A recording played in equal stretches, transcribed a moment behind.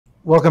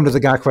Welcome to the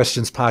Got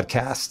Questions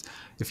podcast.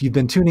 If you've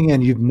been tuning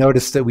in, you've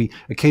noticed that we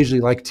occasionally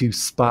like to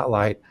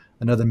spotlight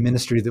another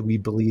ministry that we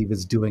believe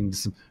is doing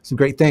some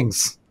great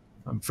things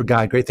for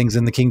God, great things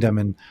in the kingdom.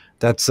 And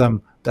that's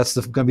going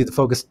to be the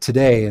focus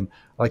today. And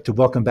I'd like to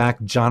welcome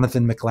back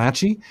Jonathan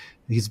McLatchie.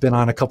 He's been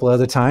on a couple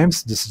other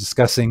times, just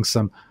discussing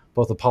some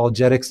both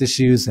apologetics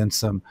issues and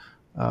some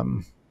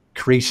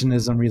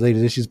creationism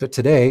related issues. But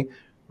today,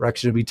 we're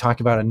actually going to be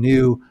talking about a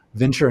new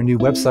venture, a new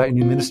website, a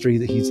new ministry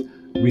that he's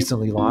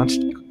recently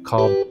launched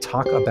called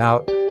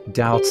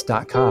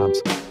talkaboutdoubts.com.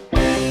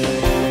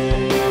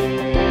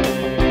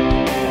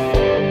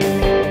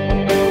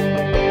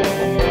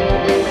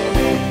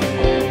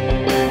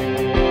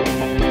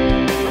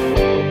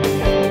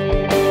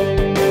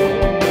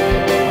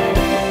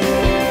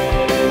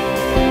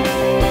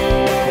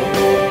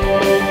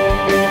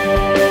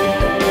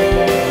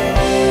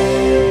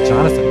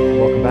 Jonathan,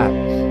 welcome back.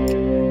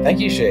 Thank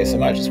you, Shay, so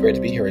much. It's great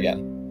to be here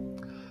again.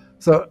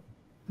 So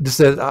just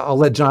said, I'll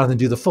let Jonathan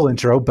do the full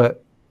intro,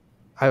 but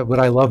what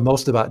I love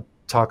most about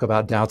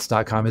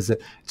talkaboutdoubts.com is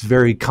that it's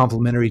very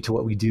complementary to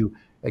what we do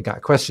at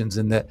Got Questions,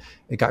 and that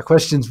at Got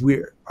Questions,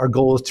 our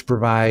goal is to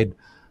provide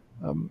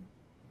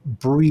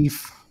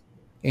brief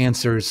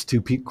answers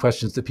to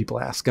questions that people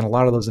ask, and a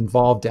lot of those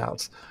involve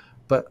doubts.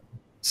 But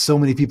so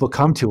many people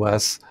come to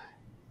us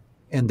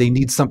and they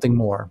need something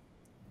more.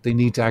 They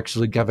need to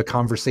actually have a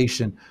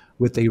conversation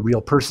with a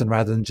real person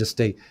rather than just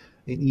an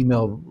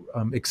email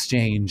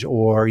exchange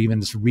or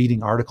even just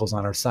reading articles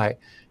on our site.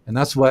 And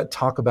that's what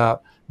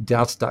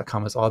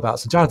talkaboutdoubts.com is all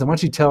about. So Jonathan, why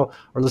don't you tell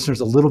our listeners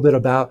a little bit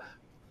about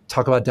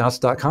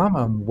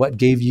talkaboutdoubts.com, what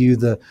gave you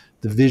the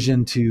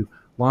vision to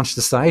launch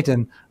the site,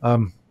 and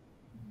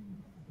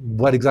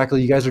what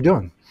exactly you guys are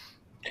doing?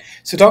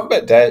 So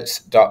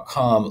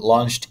talkaboutdoubts.com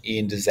launched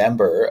in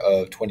December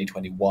of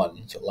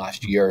 2021, so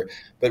last year,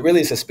 but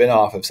really it's a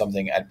spin-off of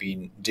something I'd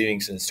been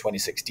doing since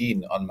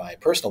 2016 on my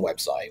personal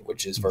website,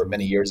 which is for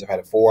many years I've had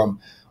a forum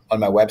on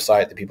my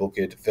website that people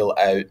could fill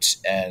out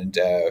and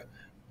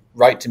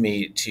write to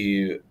me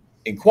to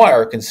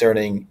inquire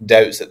concerning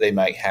doubts that they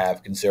might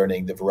have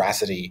concerning the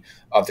veracity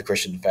of the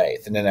Christian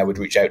faith. And then I would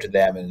reach out to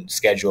them and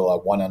schedule a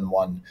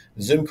one-on-one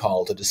Zoom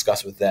call to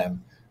discuss with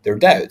them their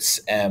doubts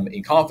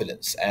in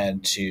confidence,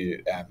 and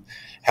to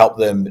help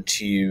them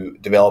to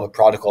develop a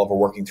protocol for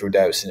working through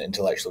doubts in an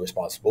intellectually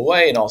responsible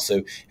way, and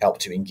also help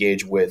to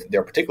engage with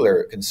their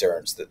particular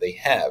concerns that they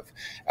have.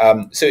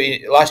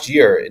 Last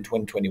year in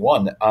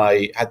 2021,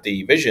 I had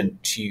the vision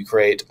to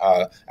create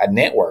a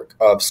network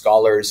of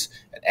scholars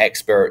and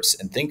experts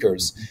and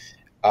thinkers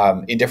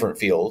in different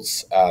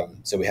fields.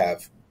 So we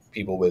have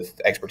people with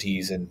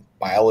expertise in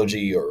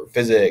biology or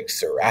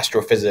physics or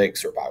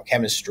astrophysics or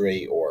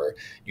biochemistry or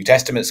New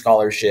Testament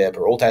scholarship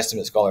or Old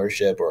Testament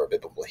scholarship or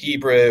biblical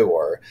Hebrew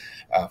or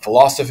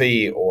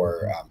philosophy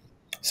or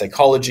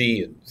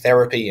psychology and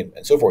therapy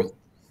and so forth.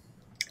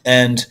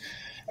 And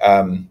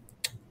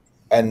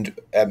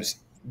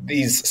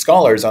these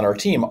scholars on our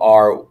team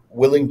are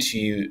willing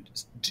to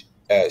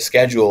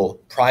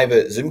schedule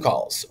private Zoom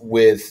calls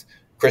with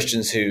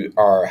Christians who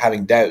are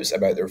having doubts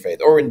about their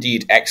faith, or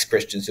indeed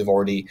ex-Christians who've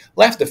already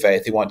left the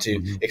faith who want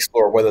to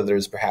explore whether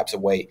there's perhaps a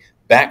way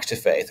back to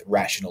faith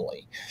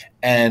rationally.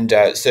 And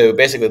so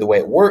basically the way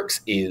it works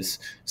is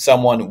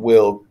someone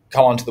will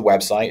come onto the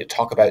website,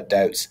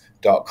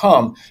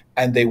 talkaboutdoubts.com,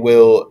 and they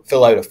will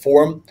fill out a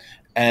form,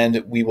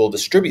 and we will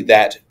distribute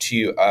that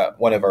to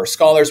one of our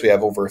scholars. We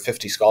have over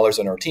 50 scholars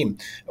on our team,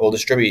 and we'll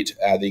distribute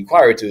the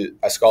inquiry to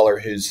a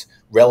scholar who's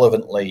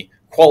relevantly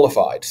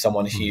qualified,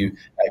 someone who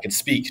can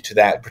speak to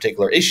that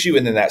particular issue,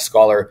 and then that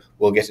scholar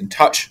will get in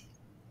touch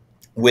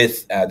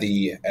with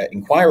the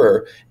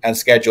inquirer and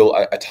schedule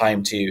a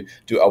time to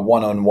do a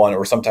one-on-one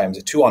or sometimes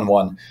a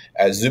two-on-one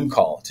Zoom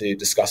call to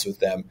discuss with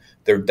them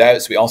their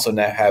doubts. We also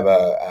now have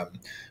a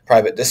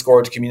private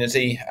Discord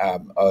community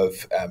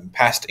of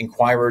past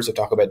inquirers of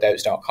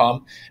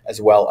talkaboutdoubts.com,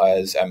 as well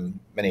as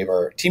many of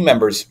our team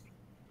members.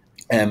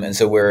 And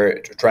so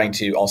we're trying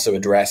to also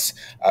address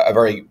a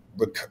very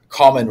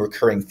common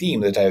recurring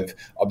theme that I've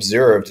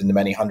observed in the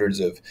many hundreds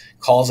of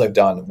calls I've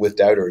done with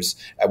doubters,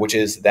 which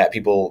is that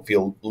people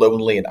feel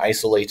lonely and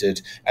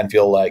isolated and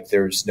feel like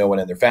there's no one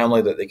in their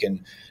family that they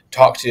can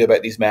talk to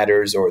about these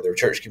matters, or their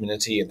church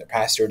community and their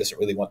pastor doesn't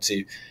really want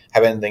to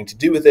have anything to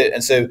do with it.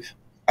 And so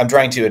I'm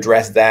trying to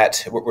address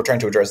that. We're trying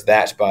to address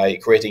that by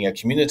creating a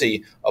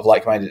community of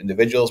like-minded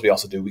individuals. We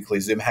also do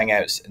weekly Zoom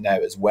hangouts now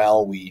as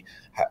well. We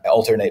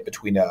alternate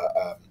between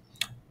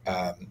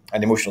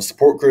an emotional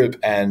support group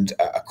and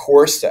a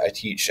course that I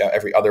teach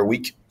every other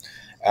week,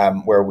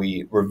 where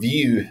we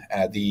review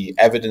the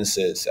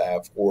evidences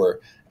for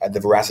the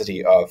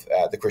veracity of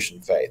the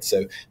Christian faith.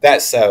 So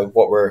that's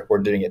what we're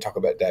doing at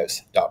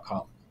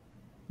talkaboutdoubts.com.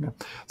 Yeah.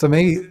 So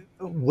maybe,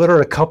 what are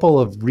a couple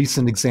of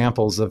recent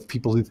examples of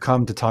people who've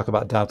come to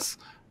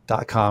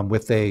talkaboutdoubts.com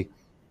with a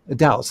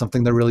doubt,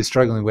 something they're really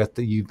struggling with,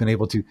 that you've been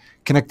able to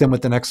connect them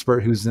with an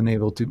expert who's been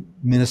able to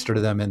minister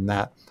to them in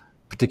that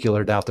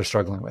particular doubt they're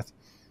struggling with?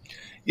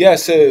 Yeah,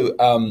 so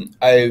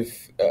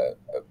I've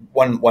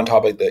one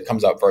topic that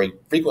comes up very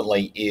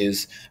frequently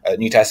is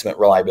New Testament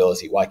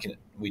reliability. Why can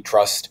we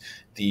trust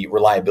the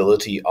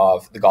reliability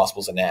of the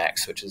Gospels and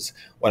Acts, which is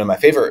one of my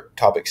favorite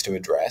topics to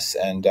address,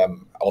 and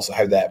also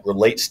how that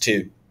relates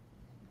to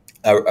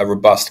a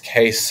robust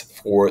case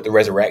for the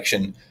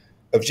resurrection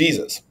of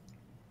Jesus.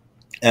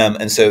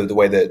 And so the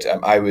way that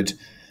I would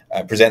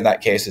present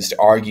that case is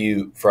to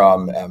argue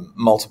from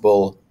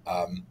multiple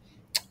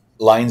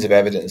lines of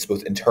evidence,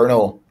 both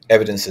internal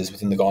evidences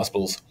within the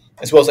Gospels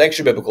as well as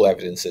extra biblical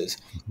evidences,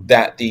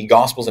 that the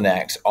Gospels and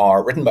Acts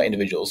are written by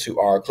individuals who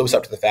are close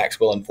up to the facts,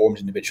 well-informed,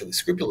 and habitually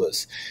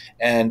scrupulous.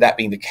 And that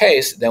being the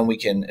case, then we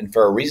can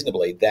infer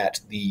reasonably that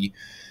the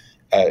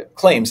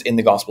claims in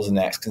the Gospels and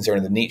Acts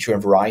concerning the nature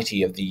and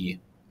variety of the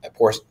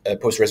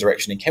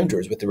post-resurrection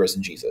encounters with the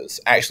risen Jesus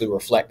actually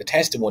reflect the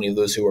testimony of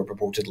those who are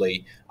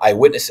purportedly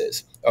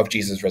eyewitnesses of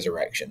Jesus'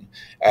 resurrection.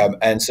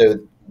 And so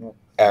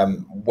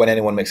when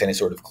anyone makes any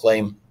sort of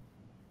claim,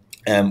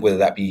 whether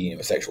that be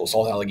a sexual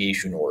assault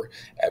allegation or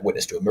a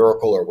witness to a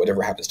miracle or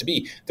whatever it happens to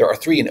be, there are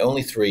three and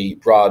only three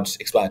broad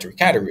explanatory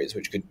categories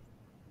which could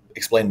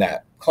explain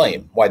that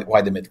claim,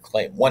 why they made the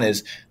claim. One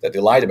is that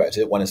they lied about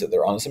it, one is that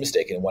they're honest and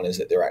mistaken, and one is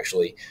that they're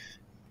actually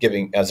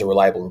giving as a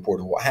reliable report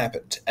of what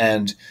happened.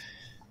 And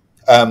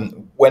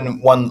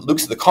when one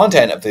looks at the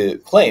content of the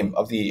claim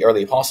of the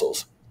early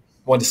apostles,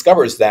 one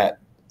discovers that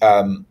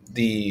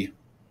the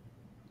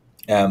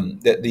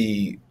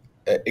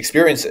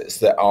experiences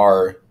that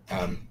are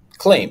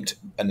claimed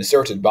and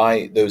asserted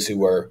by those who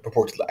were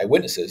purported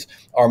eyewitnesses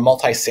are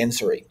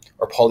multisensory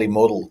or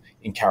polymodal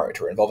in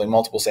character, involving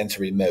multiple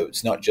sensory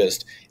modes, not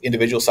just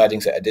individual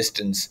sightings at a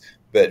distance,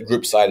 but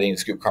group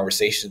sightings, group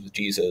conversations with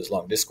Jesus,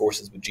 long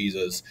discourses with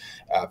Jesus,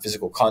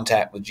 physical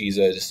contact with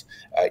Jesus,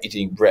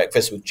 eating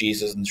breakfast with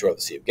Jesus and throughout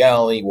the Sea of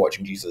Galilee,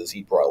 watching Jesus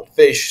eat broiled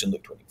fish in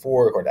Luke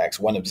 24, according to Acts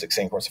 1, it was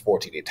extending across a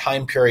 14-day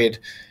time period,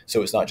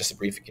 so it's not just a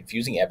brief and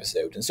confusing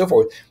episode, and so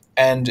forth.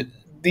 And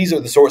these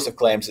are the sorts of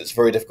claims that's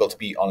very difficult to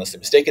be honest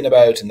and mistaken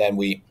about, and then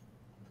we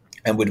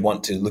would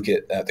want to look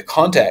at the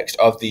context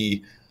of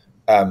the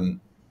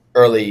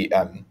early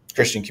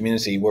Christian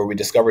community, where we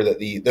discover that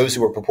those who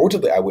were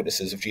purportedly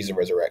eyewitnesses of Jesus'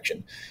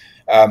 resurrection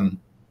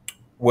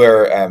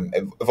were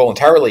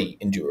voluntarily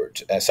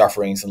endured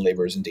sufferings and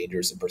labors and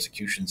dangers and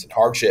persecutions and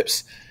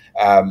hardships,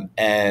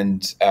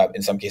 and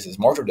in some cases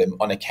martyrdom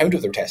on account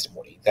of their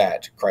testimony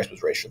that Christ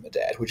was raised from the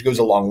dead, which goes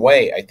a long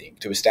way, I think,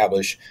 to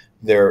establish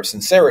their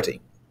sincerity.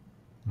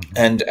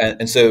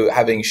 And so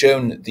having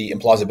shown the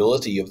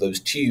implausibility of those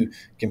two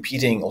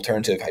competing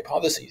alternative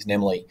hypotheses,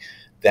 namely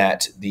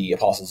that the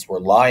apostles were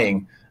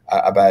lying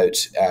about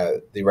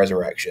the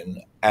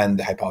resurrection and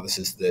the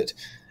hypothesis that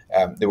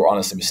they were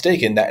honest and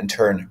mistaken, that in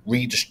turn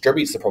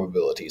redistributes the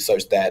probability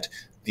such that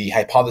the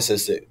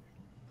hypothesis that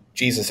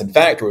Jesus in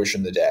fact rose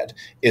from the dead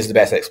is the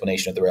best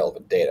explanation of the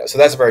relevant data. So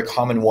that's a very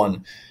common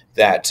one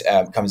that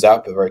comes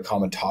up, a very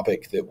common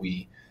topic that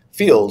we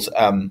field.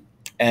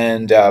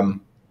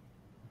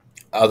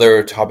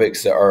 Other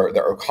topics that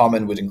are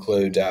common would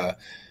include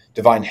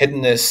divine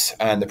hiddenness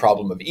and the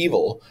problem of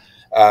evil.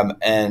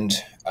 On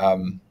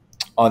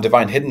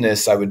divine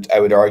hiddenness, I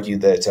would argue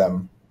that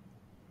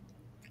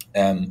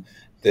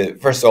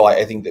first of all,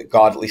 I think that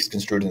God, at least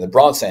construed in the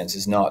broad sense,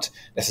 is not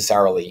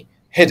necessarily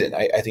hidden.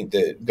 I think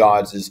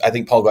that I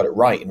think Paul got it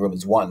right in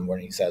Romans 1 when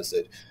he says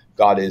that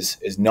God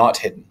is not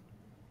hidden.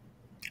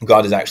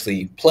 God is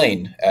actually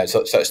plain,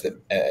 such that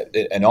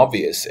and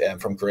obvious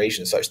from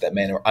creation, such that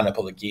men are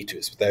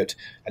unapologetus, without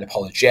an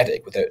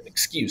apologetic, without an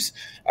excuse,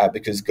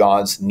 because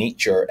God's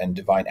nature and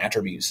divine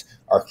attributes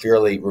are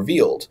clearly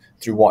revealed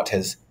through what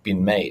has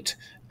been made.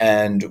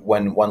 And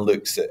when one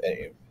looks at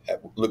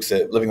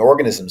living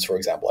organisms, for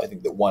example, I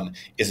think that one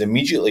is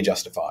immediately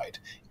justified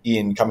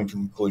in coming to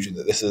the conclusion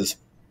that this is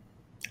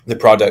the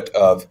product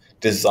of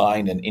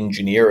design and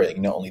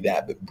engineering. Not only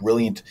that, but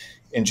brilliant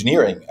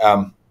engineering.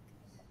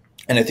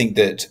 And I think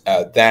that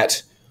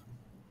that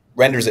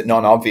renders it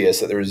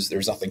non-obvious that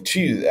there's nothing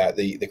to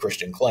the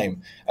Christian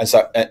claim. And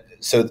so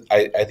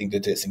I think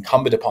that it's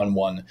incumbent upon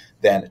one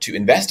then to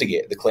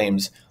investigate the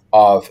claims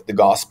of the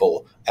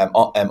gospel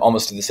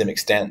almost to the same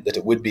extent that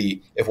it would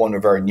be if one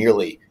were very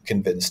nearly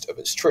convinced of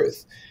its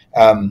truth.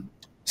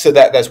 So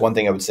that's one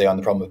thing I would say on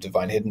the problem of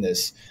divine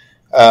hiddenness.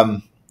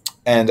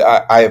 And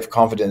I have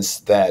confidence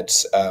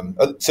that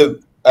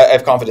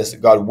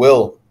God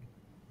will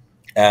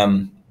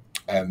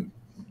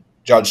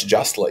judge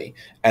justly,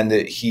 and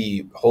that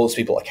he holds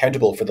people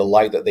accountable for the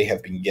light that they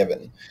have been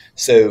given.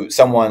 So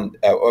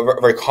a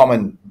very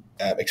common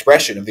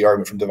expression of the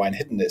argument from divine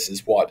hiddenness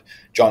is what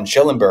John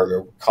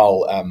Schellenberger would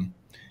call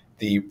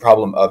the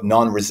problem of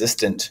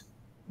non-resistant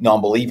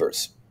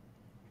non-believers,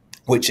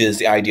 which is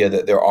the idea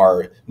that there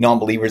are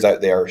non-believers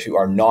out there who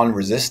are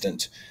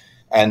non-resistant,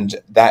 and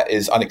that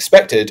is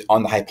unexpected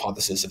on the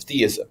hypothesis of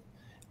theism.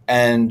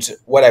 And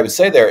what I would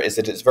say there is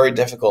that it's very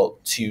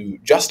difficult to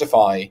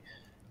justify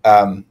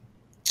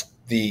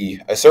the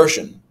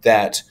assertion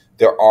that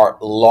there are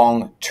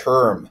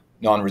long-term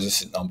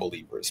non-resistant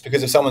non-believers.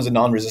 Because if someone's a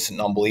non-resistant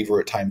non-believer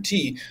at time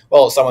t,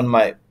 well,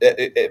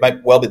 it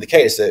might well be the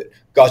case that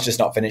God's just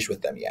not finished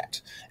with them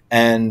yet.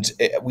 And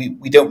we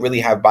don't really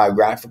have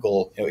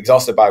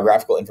exhaustive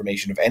biographical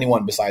information of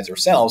anyone besides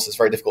ourselves. It's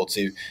very difficult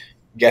to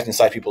get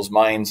inside people's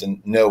minds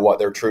and know what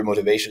their true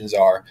motivations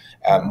are,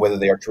 whether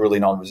they are truly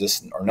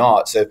non-resistant or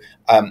not. So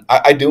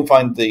I don't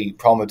find the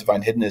problem of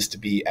divine hiddenness to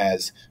be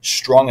as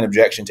strong an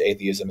objection to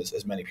atheism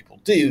as many people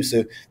do.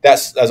 So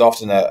that's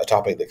often a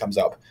topic that comes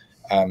up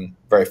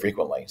very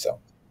frequently. So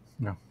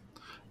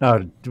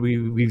no,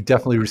 we've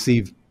definitely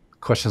received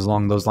questions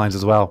along those lines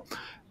as well.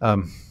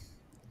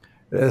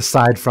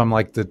 Aside from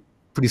like the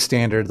pretty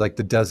standard, like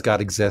the does God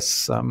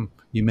exists?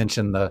 You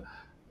mentioned the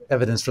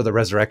evidence for the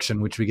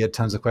resurrection, which we get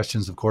tons of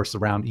questions, of course,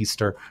 around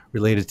Easter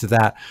related to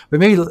that. But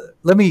maybe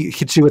let me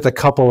hit you with a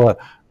couple of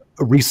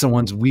recent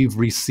ones we've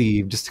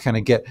received just to kind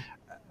of get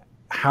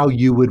how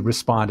you would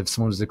respond if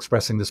someone was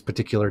expressing this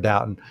particular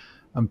doubt.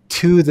 And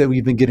two that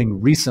we've been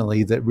getting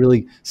recently that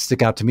really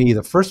stick out to me.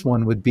 The first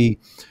one would be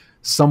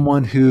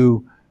someone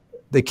who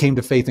they came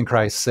to faith in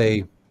Christ,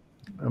 say,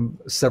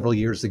 several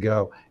years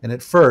ago, and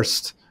at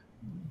first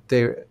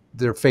their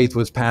faith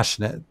was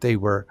passionate.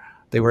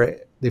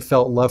 They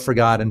felt love for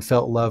God and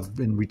felt love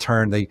in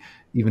return. They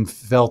even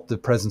felt the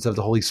presence of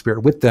the Holy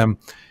Spirit with them.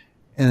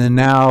 And then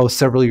now,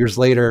 several years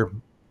later,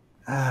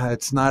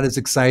 it's not as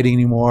exciting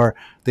anymore.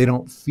 They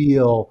don't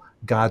feel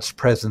God's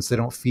presence. They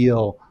don't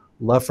feel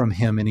love from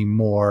Him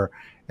anymore,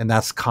 and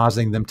that's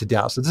causing them to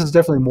doubt. So this is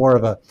definitely more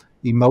of a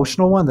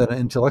emotional one than an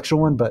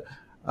intellectual one, but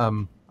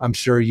I'm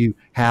sure you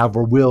have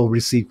or will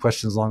receive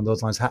questions along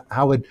those lines.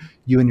 How would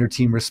you and your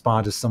team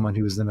respond to someone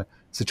who is in a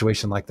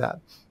situation like that?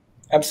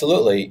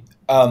 Absolutely.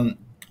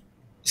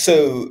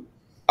 So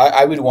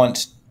I would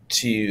want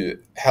to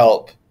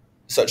help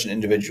such an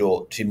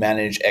individual to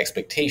manage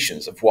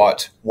expectations of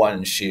what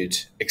one should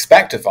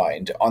expect to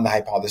find on the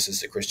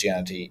hypothesis that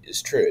Christianity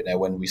is true. Now,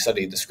 when we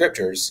study the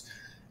scriptures,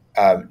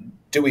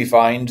 do we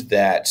find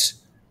that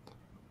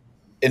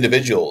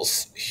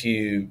individuals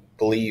who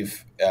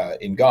believe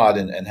in God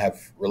and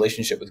have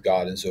relationship with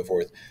God and so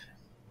forth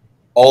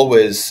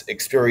always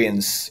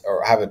experience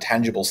or have a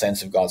tangible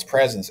sense of God's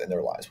presence in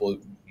their lives? Well,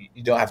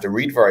 you don't have to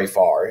read very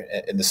far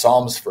in the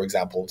Psalms, for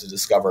example, to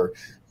discover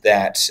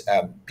that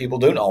people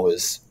don't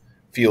always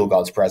feel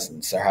God's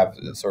presence or have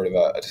sort of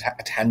a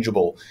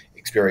tangible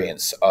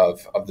experience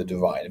of the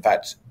divine. In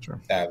fact, sure.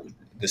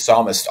 The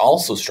psalmist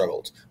also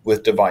struggled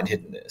with divine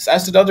hiddenness,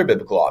 as did other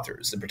biblical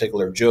authors, in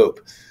particular Job.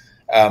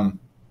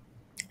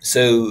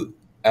 So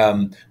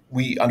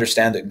we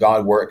understand that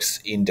God works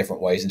in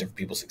different ways in different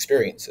people's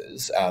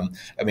experiences.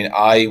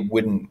 I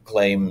wouldn't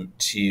claim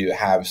to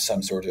have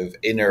some sort of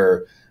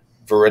inner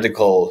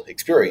veridical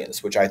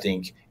experience, which I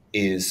think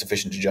is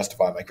sufficient to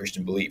justify my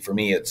Christian belief. For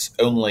me, it's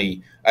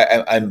only,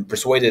 I'm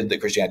persuaded that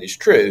Christianity is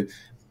true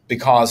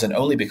because and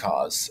only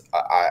because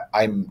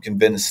I'm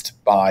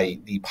convinced by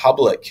the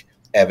public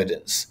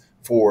evidence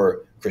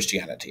for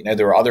Christianity. Now,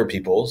 there are other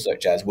people,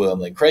 such as William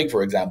Lane Craig,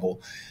 for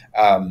example,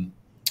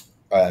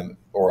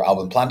 or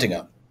Alvin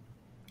Plantinga,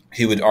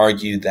 who would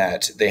argue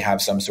that they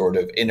have some sort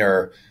of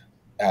inner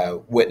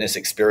witness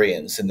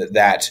experience and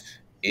that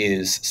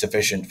is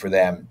sufficient for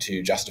them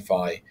to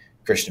justify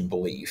Christian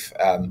belief.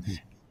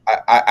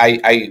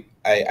 I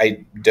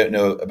don't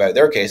know about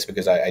their case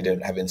because I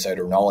don't have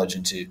insider knowledge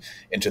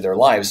into their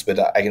lives, but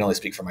I can only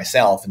speak for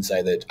myself and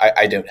say that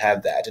I don't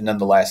have that. And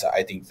nonetheless,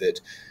 I think that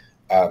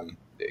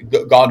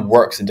God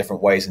works in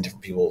different ways in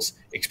different people's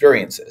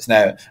experiences.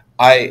 Now,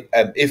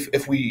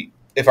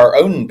 if our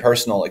own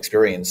personal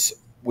experience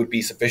would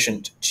be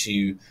sufficient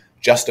to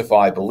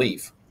justify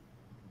belief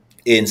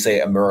in, say,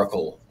 a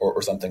miracle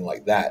or something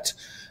like that,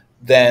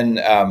 then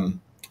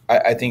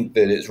I think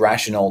that it's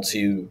rational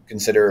to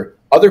consider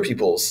other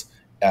people's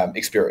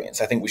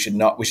experience. I think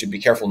we should be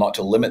careful not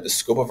to limit the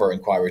scope of our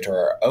inquiry to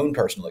our own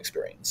personal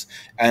experience.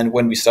 And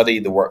when we study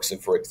the works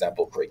of, for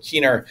example, Craig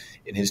Keener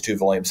in his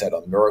 2-volume set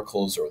on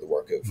miracles, or the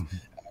work of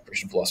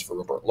Christian philosopher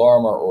Robert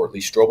Larimer, or Lee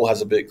Strobel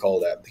has a book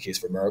called The Case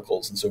for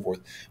Miracles and so forth,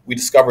 we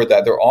discovered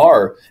that there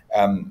are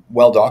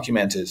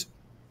well-documented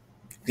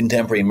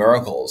contemporary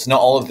miracles.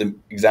 Not all of the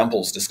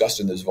examples discussed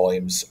in those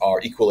volumes are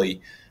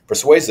equally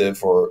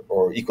persuasive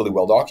or equally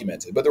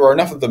well-documented, but there are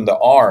enough of them that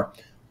are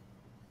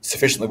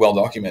sufficiently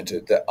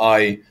well-documented that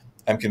I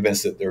am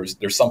convinced that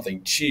there's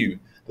something to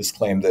this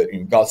claim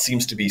that God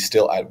seems to be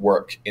still at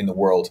work in the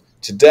world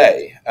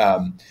today.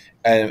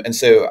 And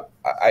so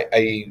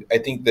I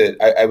think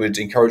that I would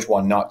encourage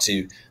one not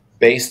to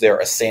base their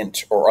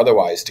assent or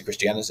otherwise to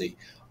Christianity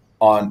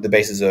on the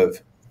basis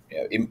of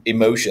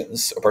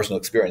emotions or personal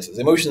experiences.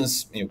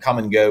 Emotions come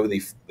and go;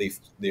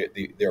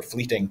 they're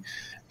fleeting.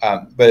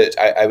 But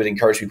I would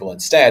encourage people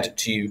instead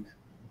to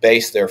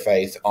base their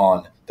faith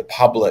on the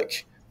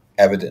public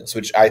evidence,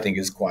 which I think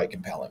is quite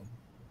compelling.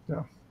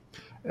 Yeah.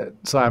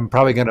 So I'm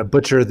probably going to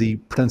butcher the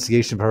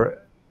pronunciation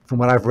from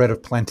what I've read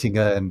of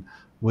Plantinga and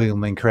William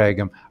Lane Craig.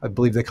 I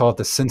believe they call it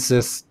the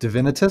sensus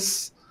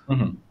divinitas,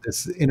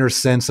 this inner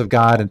sense of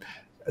God. And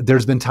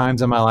there's been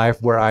times in my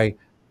life where I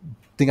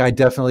think I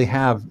definitely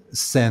have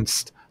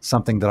sensed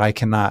something that I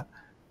cannot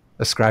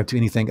ascribe to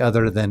anything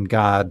other than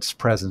God's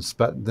presence.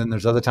 But then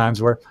there's other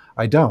times where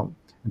I don't.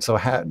 And so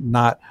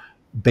not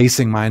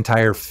basing my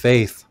entire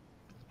faith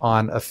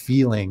on a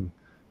feeling,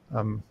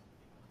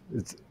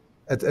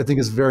 I think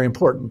is very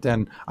important.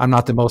 And I'm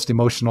not the most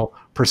emotional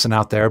person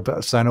out there,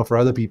 but so I know for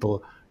other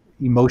people,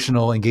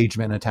 emotional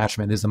engagement and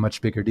attachment is a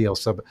much bigger deal.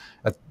 So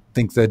I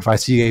think the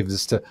advice you gave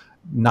is to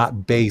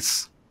not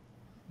base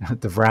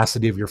the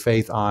veracity of your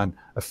faith on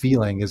a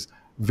feeling is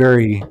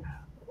very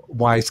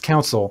wise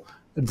counsel.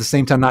 At the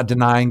same time, not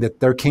denying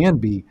that there can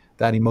be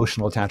that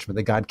emotional attachment,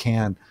 that God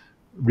can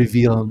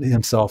reveal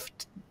himself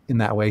in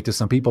that way to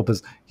some people,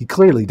 because he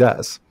clearly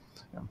does.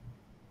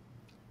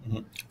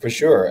 For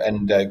sure.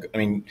 And I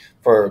mean,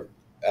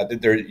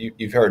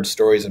 you've heard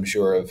stories, I'm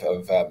sure,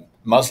 of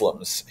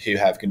Muslims who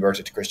have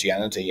converted to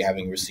Christianity,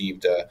 having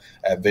received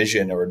a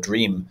vision or a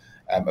dream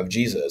of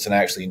Jesus. And I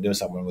actually know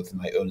someone within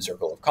my own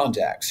circle of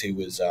contacts who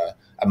was a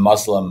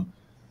Muslim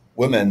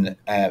woman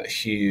who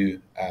she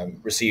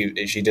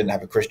didn't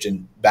have a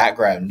Christian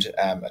background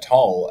at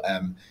all,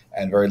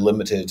 and very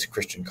limited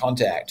Christian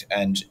contact.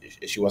 And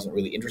she wasn't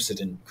really interested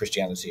in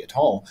Christianity at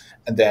all.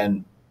 And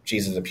then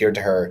Jesus appeared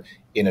to her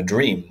in a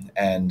dream,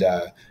 and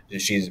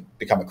she's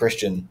become a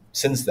Christian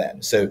since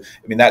then. So,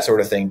 I mean, that sort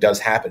of thing does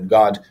happen.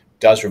 God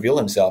does reveal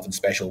himself in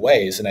special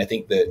ways. And I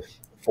think that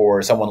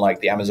for someone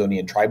like the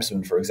Amazonian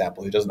tribesman, for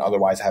example, who doesn't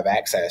otherwise have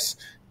access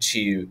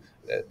to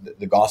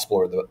the gospel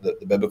or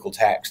the biblical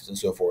text and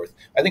so forth,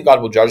 I think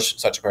God will judge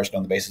such a person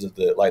on the basis of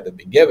the light they've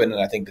been given.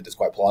 And I think that it's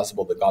quite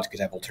plausible that God could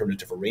have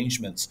alternative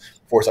arrangements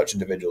for such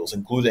individuals,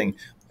 including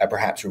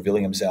perhaps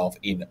revealing himself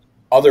in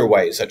other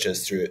ways, such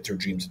as through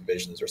dreams and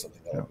visions or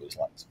something along those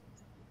lines.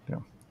 Yeah,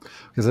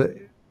 because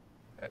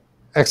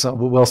excellent,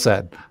 well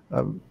said.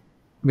 I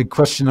mean,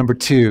 question number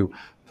two,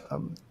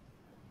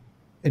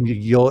 and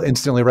you'll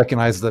instantly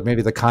recognize that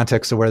maybe the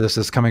context of where this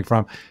is coming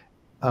from.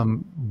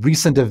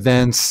 Recent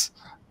events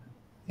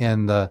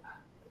and the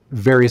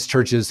various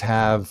churches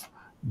have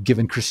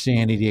given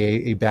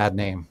Christianity a bad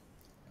name.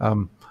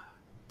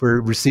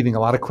 We're receiving a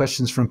lot of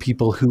questions from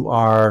people who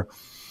are,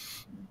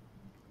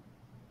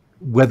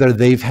 whether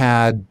they've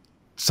had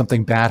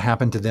something bad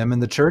happen to them in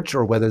the church,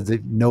 or whether they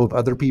know of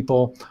other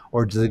people,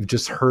 or they've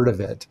just heard of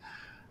it.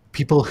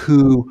 People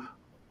who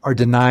are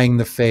denying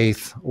the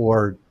faith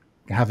or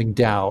having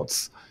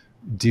doubts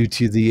due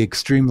to the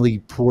extremely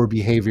poor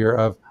behavior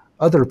of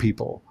other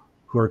people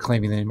who are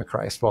claiming the name of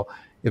Christ. Well,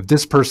 if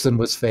this person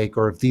was fake,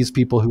 or if these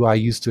people who I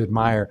used to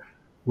admire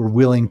were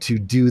willing to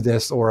do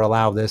this or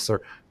allow this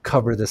or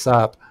cover this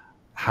up,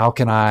 how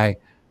can I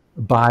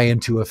buy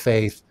into a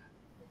faith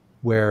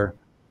where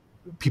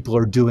people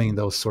are doing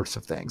those sorts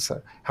of things?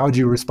 How would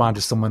you respond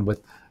to someone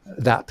with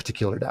that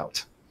particular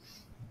doubt?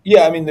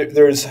 Yeah, I mean,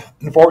 there's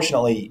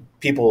unfortunately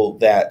people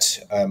that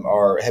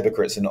are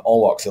hypocrites in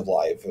all walks of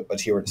life,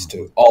 adherents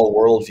to all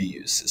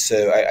worldviews.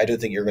 So I don't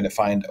think you're going to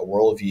find a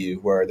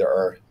worldview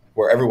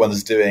where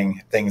everyone's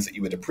doing things that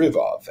you would approve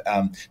of.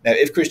 Now,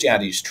 if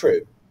Christianity is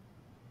true,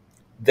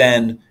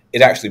 then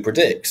it actually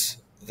predicts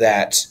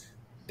that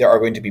there are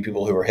going to be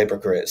people who are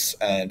hypocrites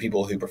and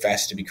people who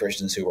profess to be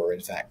Christians who are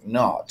in fact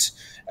not.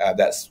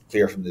 That's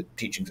clear from the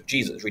teachings of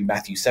Jesus. Read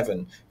Matthew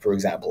 7, for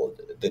example,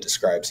 that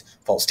describes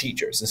false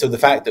teachers. And so the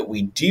fact that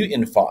we do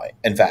in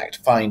fact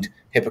find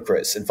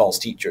hypocrites and false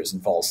teachers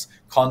and false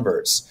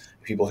converts,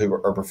 people who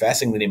are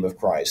professing the name of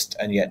Christ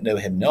and yet know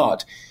him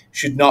not,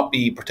 should not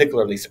be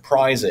particularly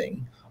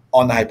surprising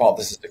on the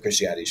hypothesis that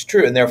Christianity is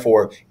true, and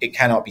therefore it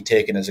cannot be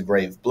taken as a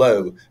grave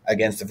blow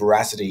against the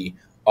veracity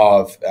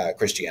of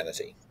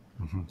Christianity.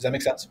 Mm-hmm. Does that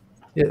make sense?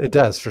 It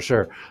does, for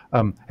sure.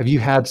 Have you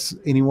had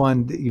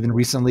anyone even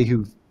recently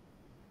who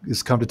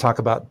has come to talk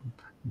about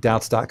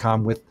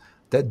doubts.com with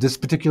this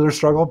particular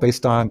struggle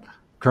based on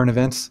current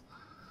events?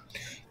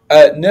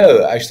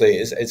 No, actually,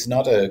 it's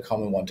not a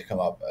common one to come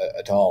up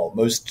at all.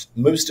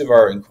 Most of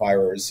our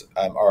inquirers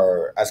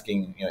are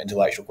asking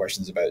intellectual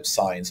questions about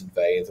science and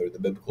faith, or the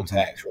biblical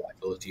text,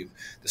 reliability of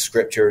the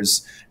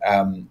scriptures,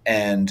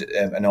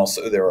 and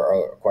also there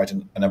are quite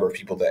a number of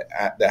people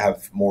that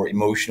have more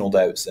emotional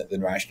doubts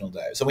than rational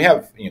doubts. And we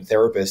have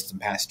therapists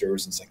and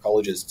pastors and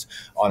psychologists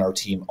on our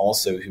team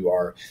also who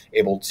are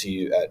able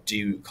to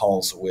do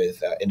calls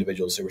with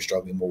individuals who are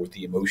struggling more with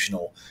the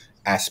emotional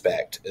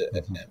aspect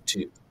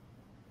too.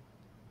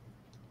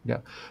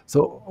 Yeah.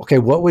 So, okay,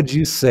 what would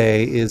you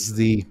say is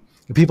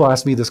people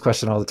ask me this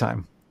question all the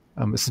time,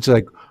 essentially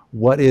like,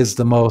 what is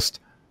the most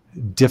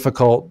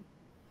difficult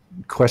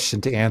question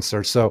to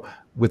answer? So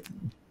with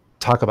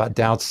talk about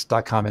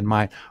doubts.com in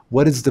mind,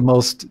 what is the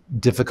most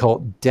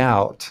difficult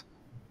doubt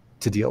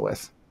to deal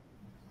with?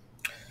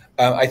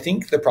 I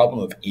think the problem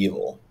of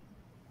evil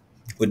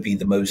would be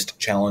the most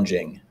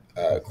challenging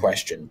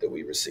question that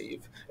we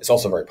receive. It's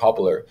also a very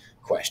popular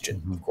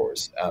question, of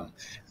course,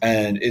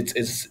 and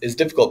it's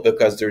difficult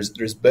because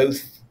there's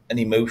both an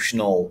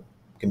emotional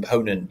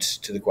component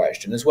to the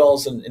question as well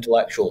as an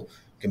intellectual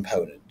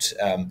component.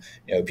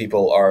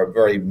 People are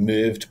very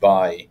moved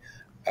by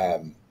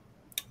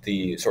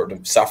the sort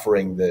of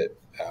suffering that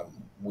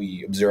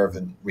we observe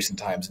in recent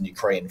times in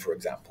Ukraine, for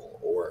example,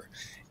 or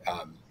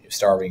or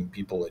starving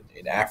people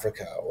in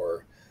Africa,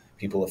 or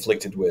people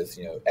afflicted with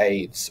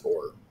AIDS,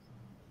 or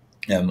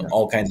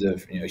all kinds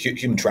of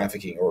human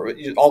trafficking, or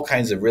all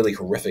kinds of really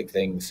horrific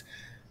things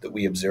that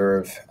we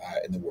observe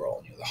in the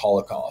world, the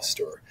Holocaust,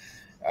 or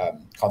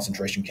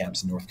concentration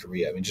camps in North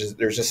Korea. I mean,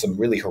 there's just some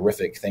really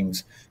horrific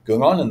things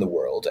going on in the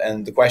world,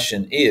 and the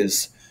question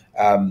is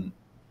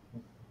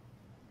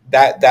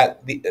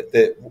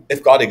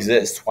if God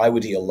exists, why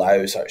would He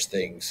allow such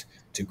things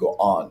to go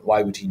on?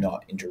 Why would He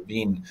not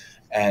intervene?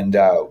 And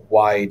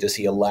why does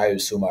He allow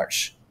so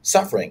much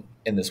suffering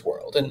in this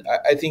world? And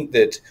I think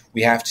that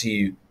we have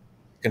to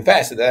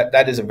confess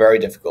that is a very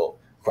difficult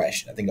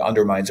question. I think it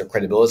undermines our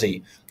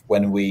credibility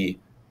when we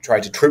try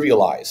to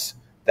trivialize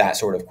that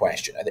sort of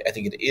question. I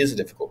think it is a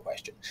difficult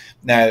question.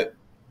 Now,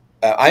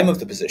 I'm of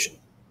the position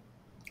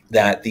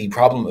that the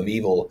problem of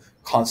evil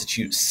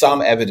constitutes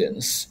some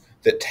evidence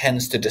that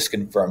tends to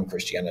disconfirm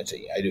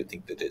Christianity. I don't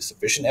think that it's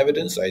sufficient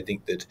evidence. I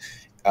think that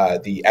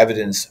the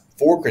evidence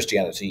for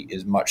Christianity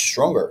is much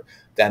stronger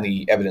than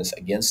the evidence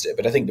against it.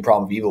 But I think the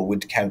problem of evil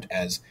would count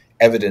as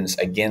evidence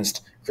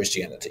against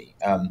Christianity.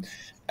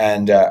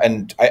 And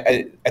I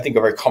think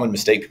a very common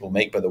mistake people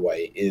make, by the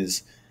way,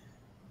 is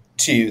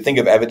to think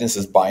of evidence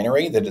as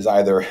binary, that is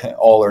either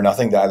all or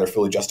nothing, that either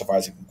fully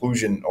justifies a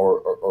conclusion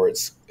or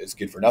it's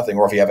good for nothing.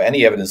 Or if you have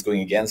any evidence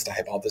going against a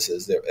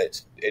hypothesis,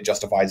 it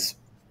justifies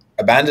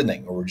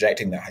abandoning or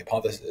rejecting that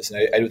hypothesis.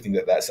 And I don't think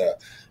that that's a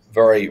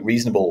very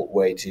reasonable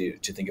way to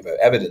think about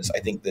evidence. I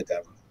think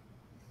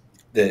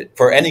that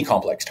for any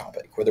complex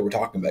topic, whether we're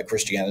talking about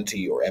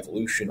Christianity or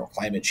evolution or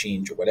climate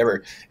change or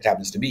whatever it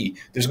happens to be,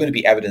 there's going to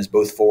be evidence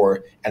both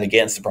for and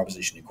against the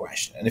proposition in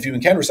question. And if you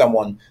encounter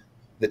someone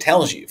that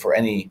tells you for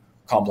any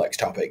complex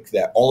topic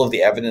that all of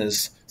the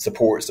evidence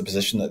supports the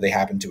position that they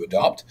happen to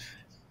adopt,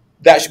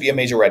 that should be a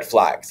major red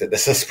flag that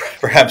this is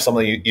perhaps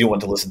something you don't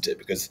want to listen to,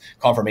 because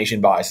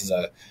confirmation bias is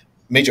a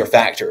major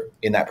factor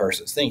in that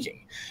person's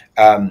thinking.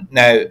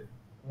 Now,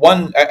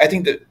 I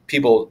think that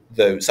people,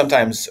 though,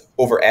 sometimes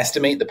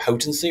overestimate the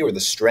potency or the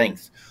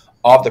strength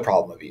of the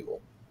problem of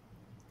evil.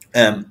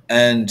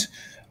 And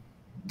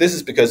this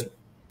is because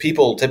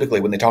people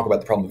typically, when they talk about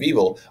the problem of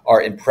evil,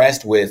 are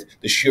impressed with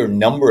the sheer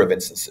number of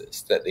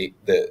instances that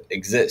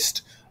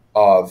exist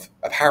of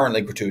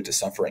apparently gratuitous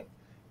suffering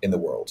in the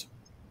world.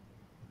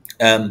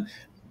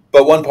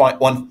 But one point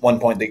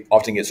that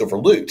often gets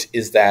overlooked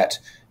is that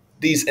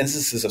these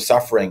instances of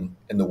suffering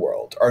in the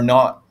world are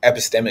not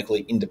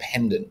epistemically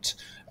independent.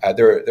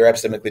 They're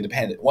epistemically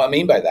dependent. What I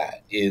mean by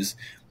that is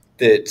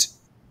that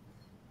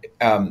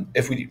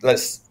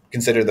let's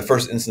consider the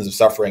first instance of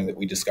suffering that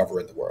we discover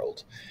in the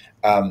world.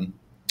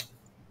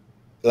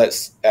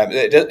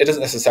 It doesn't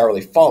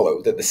necessarily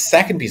follow that the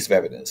second piece of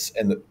evidence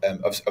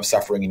of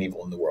suffering and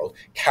evil in the world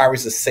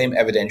carries the same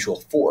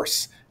evidential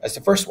force as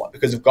the first one.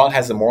 Because if God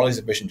has a morally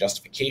sufficient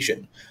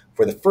justification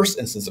for the first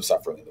instance of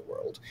suffering in the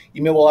world,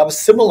 you may well have a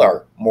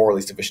similar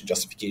morally sufficient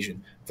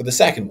justification for the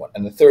second one,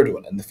 and the third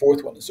one, and the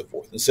fourth one, and so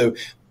forth. And so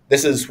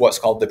this is what's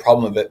called the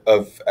problem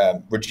of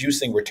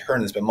reducing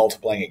returns by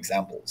multiplying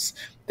examples,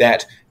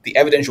 that the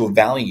evidential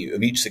value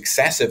of each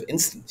successive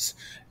instance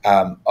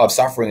of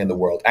suffering in the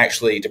world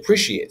actually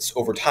depreciates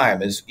over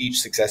time as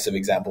each successive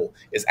example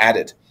is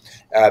added.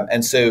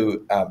 And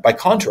so by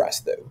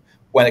contrast, though,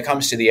 when it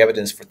comes to the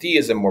evidence for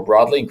theism more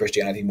broadly and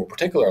Christianity more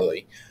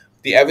particularly,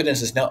 the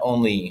evidence is not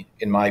only,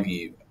 in my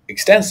view,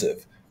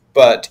 extensive,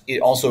 but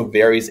it also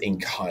varies in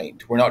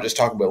kind. We're not just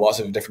talking about lots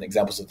of different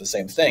examples of the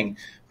same thing,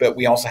 but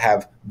we also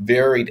have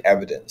varied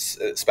evidence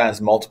that spans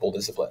multiple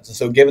disciplines. And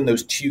so given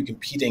those two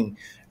competing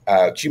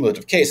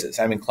cumulative cases,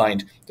 I'm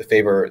inclined to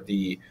favor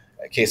the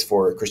case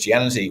for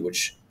Christianity,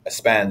 which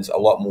spans a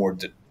lot more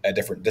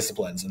different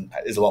disciplines and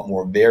is a lot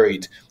more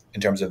varied in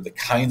terms of the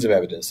kinds of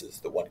evidences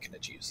that one can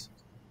adduce.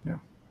 Yeah.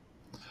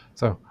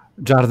 So,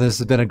 Jonathan, this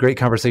has been a great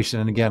conversation.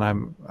 And again,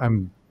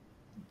 I'm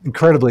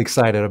incredibly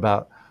excited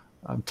about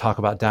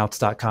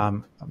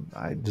talkaboutdoubts.com.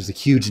 There's a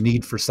huge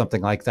need for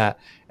something like that.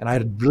 And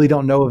I really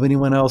don't know of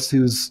anyone else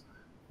who's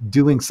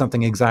doing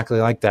something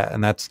exactly like that.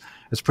 And that's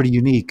pretty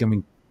unique. I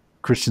mean,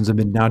 Christians have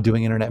been now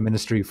doing internet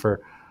ministry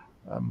for,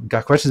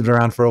 Got Questions have been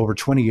around for over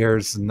 20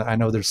 years. And I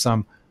know there's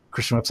some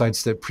Christian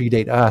websites that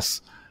predate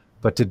us,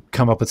 but to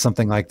come up with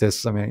something like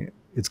this, I mean,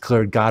 it's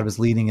clear God was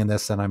leading in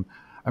this, and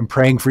I'm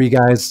praying for you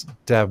guys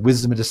to have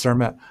wisdom and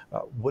discernment,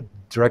 what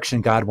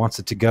direction God wants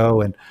it to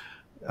go. And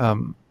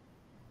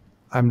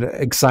I'm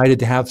excited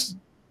to have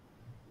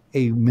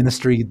a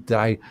ministry that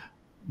I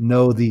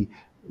know the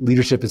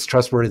leadership is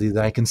trustworthy,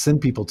 that I can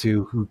send people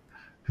to who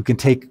can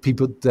take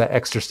people the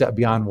extra step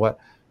beyond what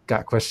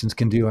Got Questions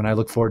can do. And I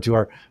look forward to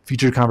our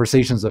future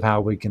conversations of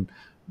how we can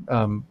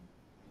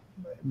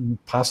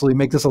possibly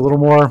make this a little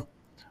more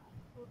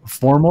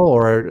formal,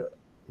 or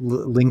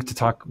link to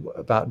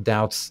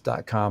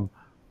talkaboutdoubts.com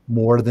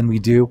more than we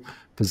do,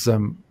 because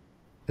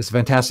it's a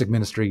fantastic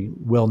ministry,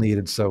 well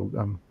needed.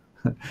 So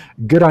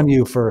good on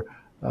you for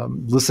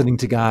listening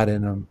to God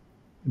and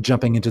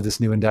jumping into this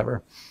new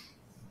endeavor.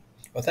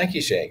 Well, thank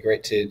you, Shay.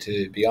 Great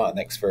to be on.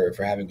 Thanks for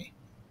having me.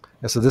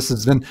 Yeah, so this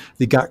has been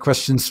the Got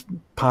Questions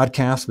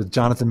podcast with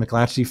Jonathan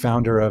McLatchie,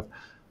 founder of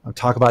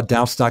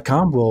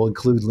talkaboutdoubts.com. We'll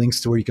include links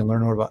to where you can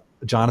learn more about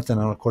Jonathan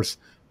and, of course,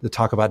 the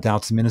Talk About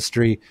Doubts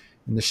ministry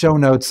in the show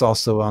notes,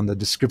 also on the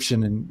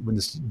description and when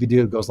this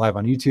video goes live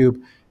on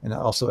YouTube, and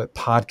also at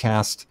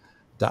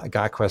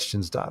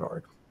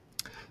podcast.gotquestions.org.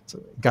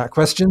 So, got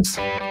questions?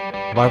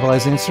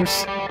 Bible-ized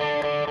answers?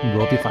 We'll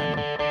help you find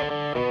them.